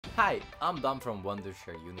Hi, I'm Dom from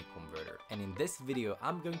Wondershare UniConverter, and in this video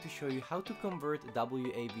I'm going to show you how to convert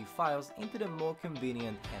WAV files into the more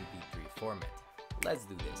convenient MP3 format. Let's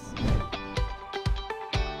do this.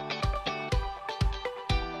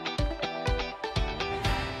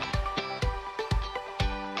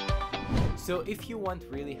 So if you want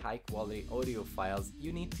really high quality audio files,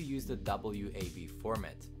 you need to use the WAV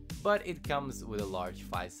format. But it comes with a large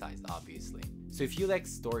file size, obviously. So if you like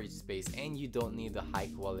storage space and you don't need the high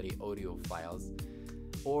quality audio files,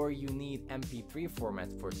 or you need MP3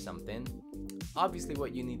 format for something, obviously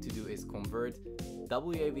what you need to do is convert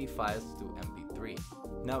WAV files to MP3.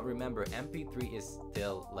 Now remember, MP3 is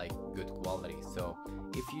still like good quality, so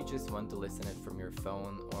if you just want to listen it from your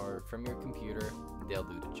phone or from your computer, they'll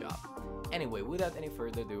do the job. Anyway, without any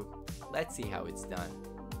further ado, let's see how it's done.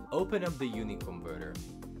 Open up the UniConverter.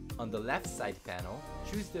 On the left side panel,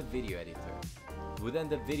 choose the video editor. Within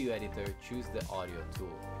the video editor, choose the audio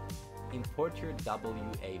tool. Import your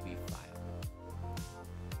WAV file.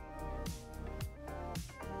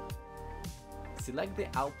 Select the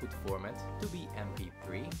output format to be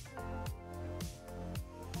MP3.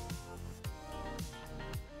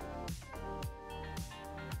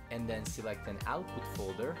 And then select an output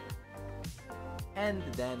folder and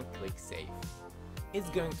then click Save. It's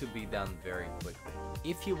going to be done very quickly.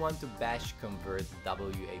 If you want to batch convert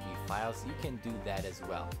WAV files, you can do that as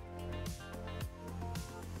well.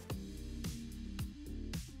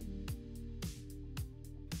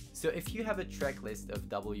 So if you have a track list of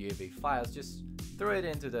WAV files, just throw it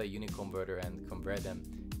into the UniConverter and convert them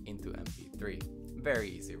into MP3. Very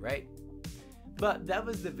easy, right? But that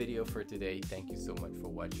was the video for today. Thank you so much for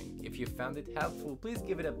watching. If you found it helpful, please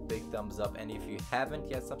give it a big thumbs up, and if you haven't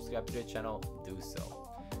yet subscribed to the channel, do so.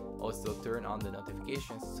 Also turn on the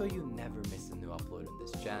notifications so you never miss a new upload on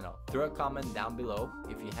this channel. Throw a comment down below.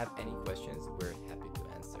 If you have any questions, we're happy to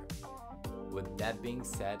answer. With that being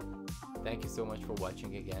said, thank you so much for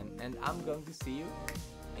watching again, and I'm going to see you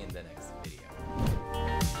in the next video.